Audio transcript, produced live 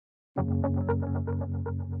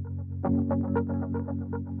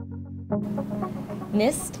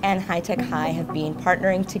NIST and High Tech High have been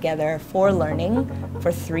partnering together for learning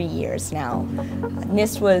for 3 years now.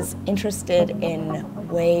 NIST was interested in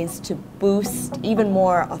ways to boost even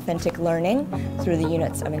more authentic learning through the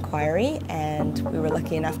units of inquiry, and we were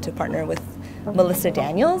lucky enough to partner with Melissa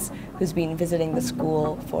Daniels, who's been visiting the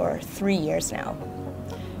school for 3 years now.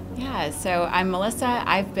 Yeah, so I'm Melissa.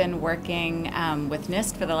 I've been working with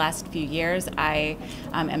NIST for the last few years. I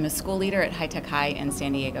am a school leader at High Tech High in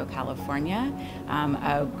San Diego, California,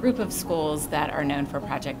 a group of schools that are known for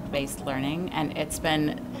project-based learning. And it's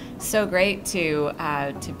been so great to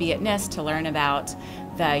be at NIST, to learn about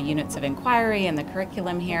the units of inquiry and the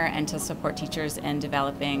curriculum here, and to support teachers in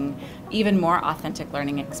developing even more authentic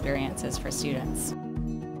learning experiences for students.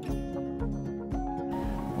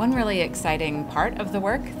 One really exciting part of the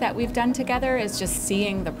work that we've done together is just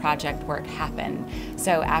seeing the project work happen.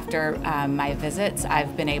 So after my visits,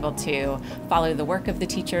 I've been able to follow the work of the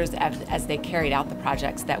teachers as they carried out the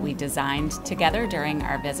projects that we designed together during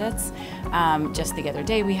our visits. Just the other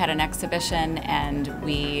day we had an exhibition and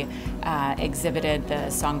we exhibited the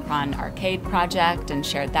Songkran arcade project and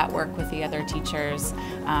shared that work with the other teachers.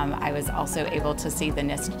 I was also able to see the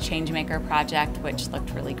NIST Changemaker project, which looked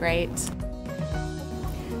really great.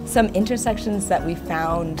 Some intersections that we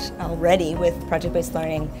found already with project-based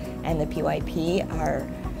learning and the PYP are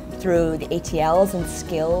through the ATLs and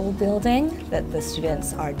skill building that the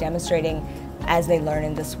students are demonstrating as they learn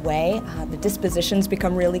in this way. The dispositions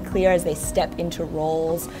become really clear as they step into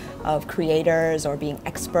roles of creators or being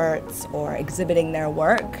experts or exhibiting their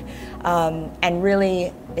work. And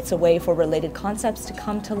really, it's a way for related concepts to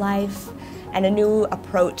come to life and a new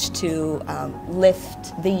approach to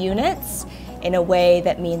lift the units in a way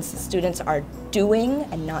that means the students are doing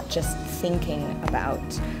and not just thinking about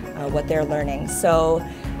what they're learning. So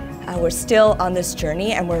we're still on this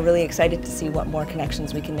journey, and we're really excited to see what more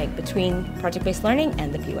connections we can make between project-based learning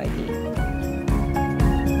and the PYP.